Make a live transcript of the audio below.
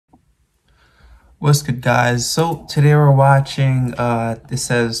What's good, guys? So today we're watching it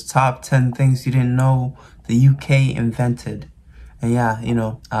says top 10 things you didn't know the UK invented. And yeah,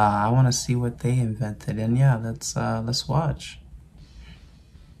 I want to see what they invented. And yeah, let's watch.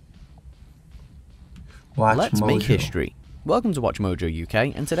 Let's make history. Welcome to Watch Mojo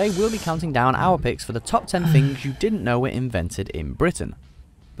UK, and today we'll be counting down our picks for the top 10 things you didn't know were invented in Britain.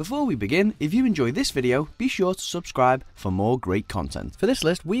 Before we begin, if you enjoy this video, be sure to subscribe for more great content. For this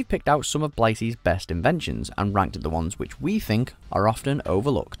list, we've picked out some of Blighty's best inventions and ranked the ones which we think are often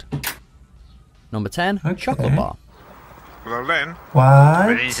overlooked. Number 10, chocolate bar. Well then, what?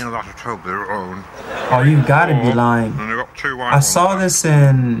 they're eating a lot of Toblerone. Oh, you gotta be lying. I saw this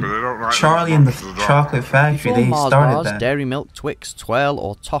in Charlie and the Chocolate Factory. They Mars started bars, that. Dairy Milk, Twix, Twirl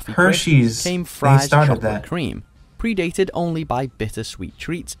or Toffee Hershey's, came Fry's chocolate that. cream, predated only by bittersweet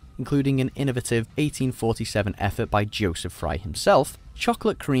treats, including an innovative 1847 effort by Joseph Fry himself.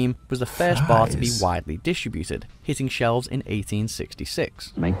 Chocolate cream was the first bar to be widely distributed, hitting shelves in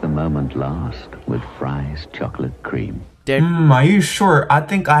 1866. Make the moment last with Fry's chocolate cream. Are you sure? I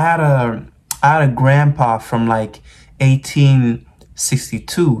think I had a grandpa from like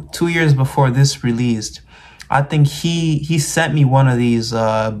 1862, 2 years before this released. I think he sent me one of these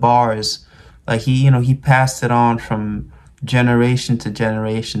bars. Like he passed it on from generation to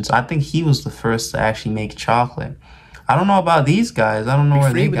generation. So I think he was the first to actually make chocolate. I don't know about these guys. I don't know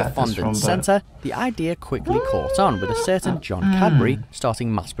where they got this from. Centre, the idea quickly caught on, with a certain John Cadbury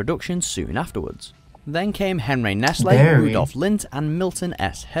starting mass production soon afterwards. Then came Henry Nestle, Rudolph Lindt, and Milton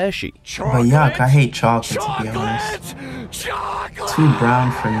S. Hershey. But yuck, I hate chocolate, to be honest. Too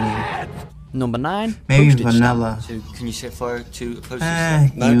brown for me. Number 9, maybe vanilla. So can you set fire to a postage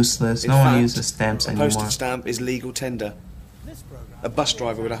stamp? No, useless. No one uses stamps anymore. A postage stamp is legal tender. A bus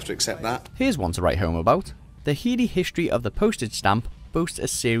driver would have to accept that. Here's one to write home about. The heady history of the postage stamp boasts a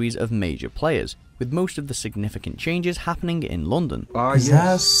series of major players, with most of the significant changes happening in London. Is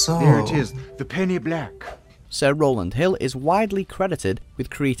that so? There it is, the penny black. Sir Rowland Hill is widely credited with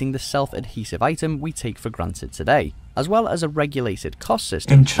creating the self-adhesive item we take for granted today, as well as a regulated cost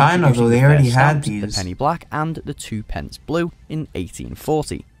system. In China, though, they already had these. The penny black and the 2p blue in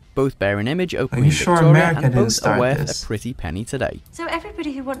 1840. Both bear an image of Queen sure Victoria, America and both are worth this? a pretty penny today. So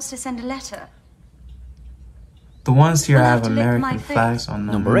everybody who wants to send a letter. The ones here have American flags on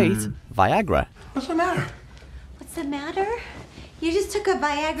them. Number 8, Viagra. What's the matter? What's the matter? You just took a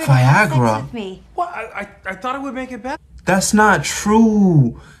Viagra to Viagra? have sex with me. What? I thought it would make it better. That's not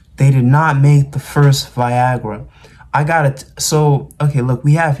true. They did not make the first Viagra. I got it. So, okay, look,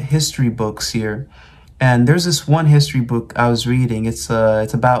 we have history books here. And there's this one history book I was reading. It's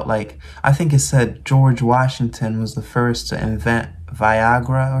about, like, I think it said George Washington was the first to invent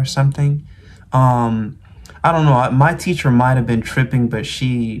Viagra or something. I don't know. My teacher might have been tripping, but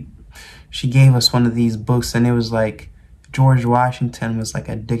she gave us one of these books, and it was like George Washington was like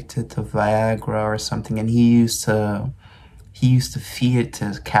addicted to Viagra or something, and he used to feed it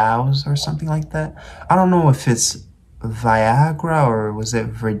to cows or something like that. I don't know if it's Viagra or was it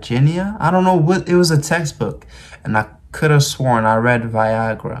Virginia? I don't know what. It was a textbook, and I could have sworn I read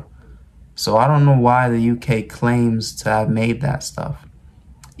Viagra. So I don't know why the UK claims to have made that stuff.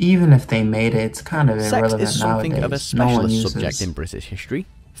 Even if they made it, it's kind of irrelevant nowadays. Sex is something of a specialist subject in British history.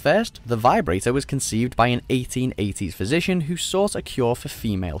 First, the vibrator was conceived by an 1880s physician who sought a cure for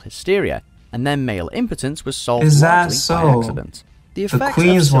female hysteria, and then male impotence was solved largely by accident. The effects of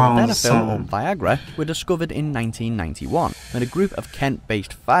sildenafil or Viagra were discovered in 1991, when a group of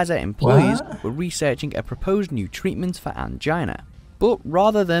Kent-based Pfizer employees were researching a proposed new treatment for angina. But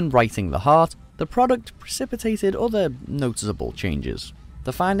rather than righting the heart, the product precipitated other noticeable changes.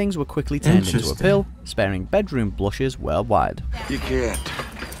 The findings were quickly turned into a pill, sparing bedroom blushes worldwide. You can't.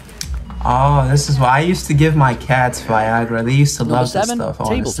 Oh, this is why I used to give my cats Viagra. They used to love this stuff,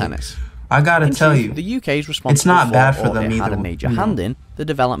 honestly. Table tennis. I gotta tell you, the UK's responsible it's not bad for them either. either. Had a major hand in the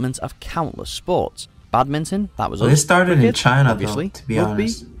development of countless sports. Badminton, that was us. It started in China, obviously, though, to be rugby,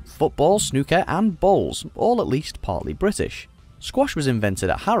 honest. Football, snooker, and bowls, all at least partly British. Squash was invented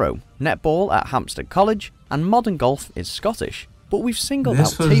at Harrow, netball at Hampstead College, and modern golf is Scottish. But we've singled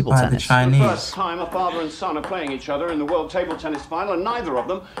out table tennis. For the first time, a father and son are playing each other in the World Table Tennis Final, and neither of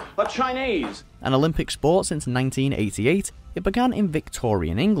them are Chinese. An Olympic sport since 1988, it began in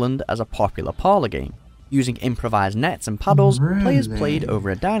Victorian England as a popular parlour game. Using improvised nets and paddles, players played over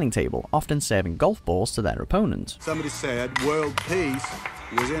a dining table, often serving golf balls to their opponent. Somebody said world peace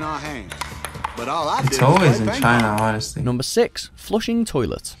was in our hands, but all I did It's always in China, honestly. Number 6, flushing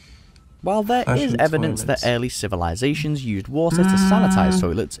toilet. While there is evidence that early civilizations used water to sanitize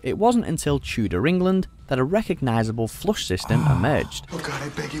toilets, it wasn't until Tudor England that a recognizable flush system emerged. Oh God, I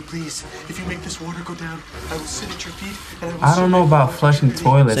beg you, please. If you make this water go down, I will sit at your feet and I don't know about flushing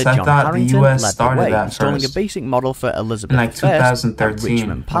toilets. I thought the U.S. started that installing first. a basic model for Elizabeth in like 2013 at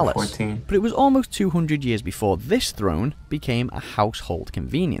Richmond Palace. 14. But it was almost 200 years before this throne became a household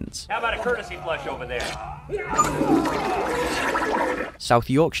convenience. How about a courtesy flush over there? South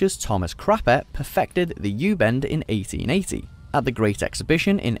Yorkshire's Thomas Crapper perfected the U-bend in 1880. At the Great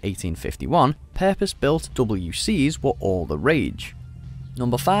Exhibition in 1851, purpose-built WCs were all the rage.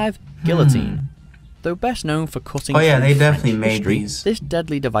 Number 5, guillotine. Though best known for cutting they through definitely French made history, these. this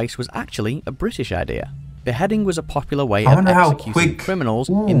deadly device was actually a British idea. Beheading was a popular way I of wonder how executing quick- criminals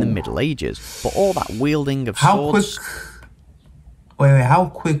in the Middle Ages, but all that wielding of swords... Wait, how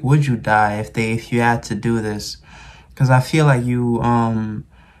quick would you die if you had to do this? Because I feel like you,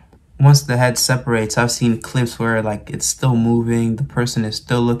 once the head separates, I've seen clips where like it's still moving, the person is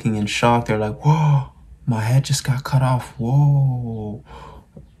still looking in shock, they're like, whoa, my head just got cut off, whoa.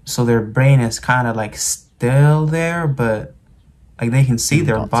 So their brain is kind of like still there, but like they can see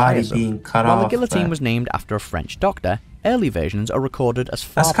their body being cut off. While the guillotine was named after a French doctor, early versions are recorded as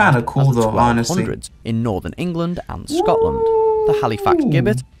far That's back kinda cool as the though, honestly. 1200s in northern England and Scotland. The Halifax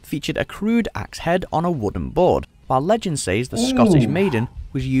gibbet featured a crude axe head on a wooden board, while legend says the Scottish maiden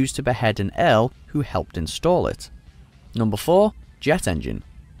was used to behead an earl who helped install it. Number 4, jet engine.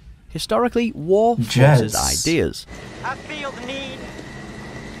 Historically, war forces ideas. I feel the need.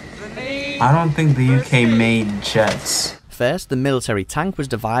 I don't think the UK made jets. First, the military tank was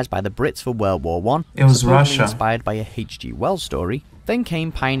devised by the Brits for World War I. It was supposedly Russia. Inspired by a H.G. Wells story. Then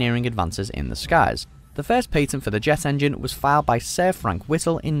came pioneering advances in the skies. The first patent for the jet engine was filed by Sir Frank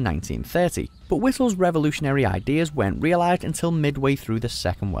Whittle in 1930, but Whittle's revolutionary ideas weren't realised until midway through the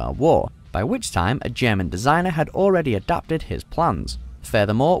Second World War, by which time a German designer had already adapted his plans.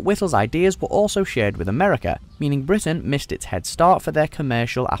 Furthermore, Whittle's ideas were also shared with America, meaning Britain missed its head start for their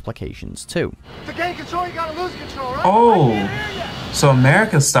commercial applications too. To gain control, you gotta lose control, right? Oh, so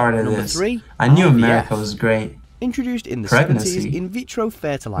America started Number this. 3, I knew IVF. America was great. Introduced in the Pregnancy. 70s, in vitro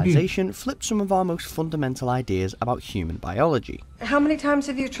fertilization flipped some of our most fundamental ideas about human biology. How many times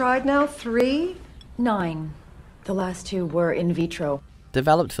have you tried now? 3? 9. The last 2 were in vitro.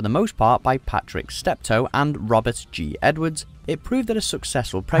 Developed for the most part by Patrick Steptoe and Robert G. Edwards, it proved that a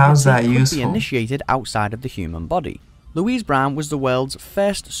successful How's pregnancy that could useful? be initiated outside of the human body. Louise Brown was the world's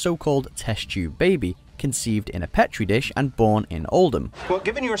first so-called test tube baby, conceived in a petri dish and born in Oldham. Well,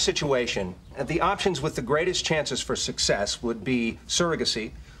 given your situation, the options with the greatest chances for success would be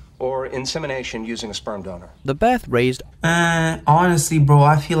surrogacy or insemination using a sperm donor. The birth raised... Honestly, bro,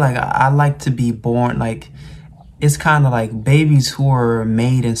 I feel like I like to be born, like, it's kind of like babies who are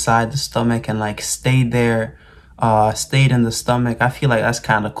made inside the stomach and like stayed there, stayed in the stomach. I feel like that's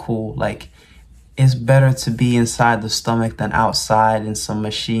kind of cool. Like, it's better to be inside the stomach than outside in some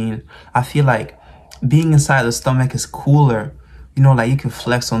machine. I feel like being inside the stomach is cooler. You know, like you can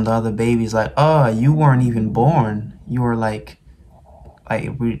flex on the other babies. Like, oh, you weren't even born. You were I'd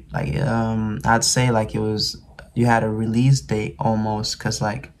say like it was, you had a release date almost, cause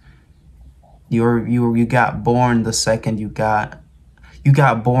like you got born the second you got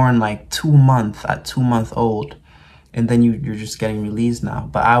born like 2 months at 2 months old, and then you're just getting released now.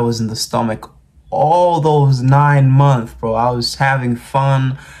 But I was in the stomach all those 9 months, bro. I was having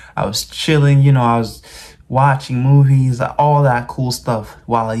fun. I was chilling, you know, I was watching movies, all that cool stuff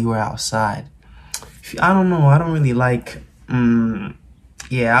while you were outside. I don't know, I don't really like,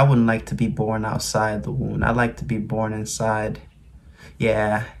 yeah, I wouldn't like to be born outside the womb. I'd like to be born inside.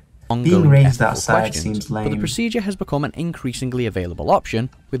 Yeah, being raised outside seems lame. But the procedure has become an increasingly available option,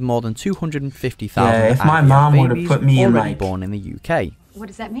 with more than 250,000 yeah, if my mom would have put me in like... born in the UK. What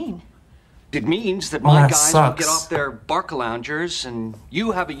does that mean? It means that my that guys sucks. will get off their bark loungers and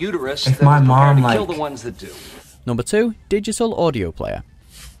you have a uterus If that my is prepared mom, to kill like- the ones that do. Number 2, digital audio player.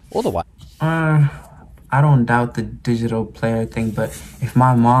 Otherwise... I don't doubt the digital player thing, but if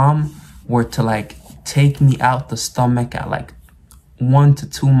my mom were to like take me out the stomach at like 1 to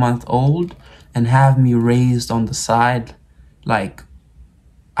 2 months old and have me raised on the side, like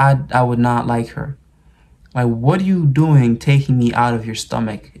I would not like her. Like, what are you doing taking me out of your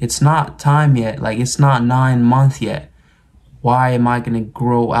stomach? It's not time yet. Like, it's not 9 months yet. Why am I gonna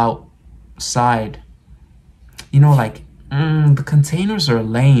grow outside? You know, like, the containers are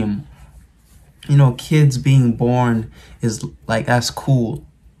lame. You know, kids being born is like, that's cool.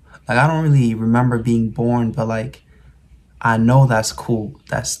 Like, I don't really remember being born, but like, I know that's cool.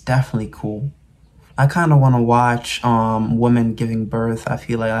 That's definitely cool. I kind of want to watch women giving birth. I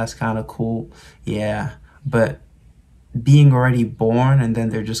feel like that's kind of cool. Yeah, but being already born and then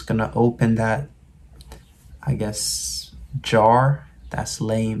they're just gonna open that I guess, jar. That's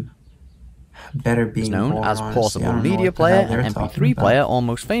lame. Better being It's known more as honest. portable Yeah, media player and MP3 player, or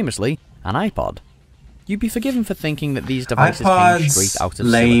most famously, an iPod. You'd be forgiven for thinking that these devices came straight out of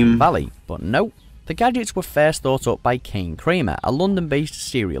Silicon Valley, but no. The gadgets were first thought up by Kane Kramer, a London-based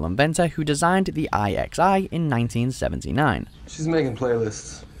serial inventor who designed the IXI in 1979. She's making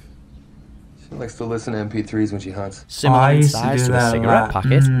playlists. She likes to listen to MP3s when she hunts. Similar in size to a cigarette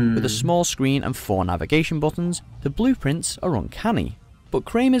packet, with a small screen and 4 navigation buttons, the blueprints are uncanny. But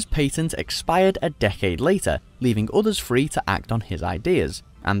Kramer's patent expired a decade later, leaving others free to act on his ideas,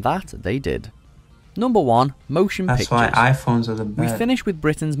 and that they did. Number 1, motion pictures. That's why iPhones are the best. We finish with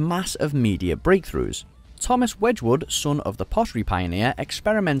Britain's mass of media breakthroughs. Thomas Wedgwood, son of the pottery pioneer,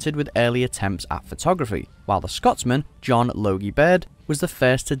 experimented with early attempts at photography, while the Scotsman, John Logie Baird, was the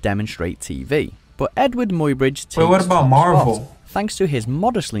first to demonstrate TV. But Edward Muybridge takes what about Marvel? spot, thanks to his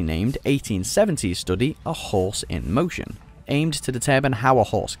modestly named 1870s study, A Horse in Motion. Aimed to determine how a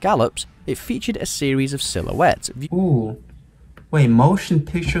horse gallops, it featured a series of silhouettes. Ooh. Wait, motion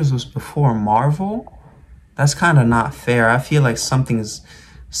pictures was before Marvel? That's kind of not fair. I feel like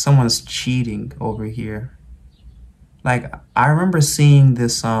someone's cheating over here. Like, I remember seeing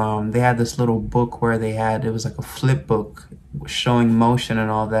this, they had this little book where it was like a flip book showing motion and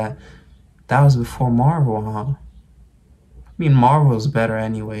all that. That was before Marvel, huh? I mean, Marvel's better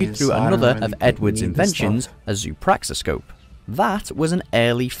anyways. Through another of Edward's inventions, a zoopraxiscope. That was an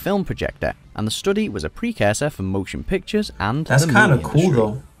early film projector, and the study was a precursor for motion pictures and That's kind of cool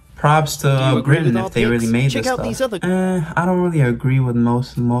though. Props to Britain if they really made Check this out stuff. these other I don't really agree with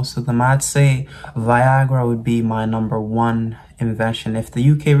most of them. I'd say Viagra would be my #1 invention. If the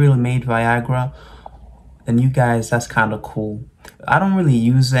UK really made Viagra, then you guys, that's kind of cool. I don't really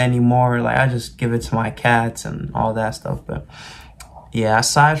use it anymore. Like, I just give it to my cats and all that stuff. But yeah,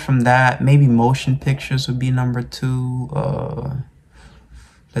 aside from that, maybe motion pictures would be #2.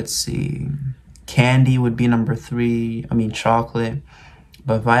 Let's see. Candy would be #3. I mean, chocolate.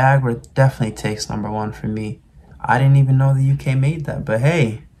 But Viagra definitely takes #1 for me. I didn't even know the UK made that. But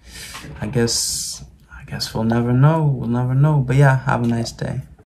hey, I guess we'll never know. We'll never know. But yeah, have a nice day.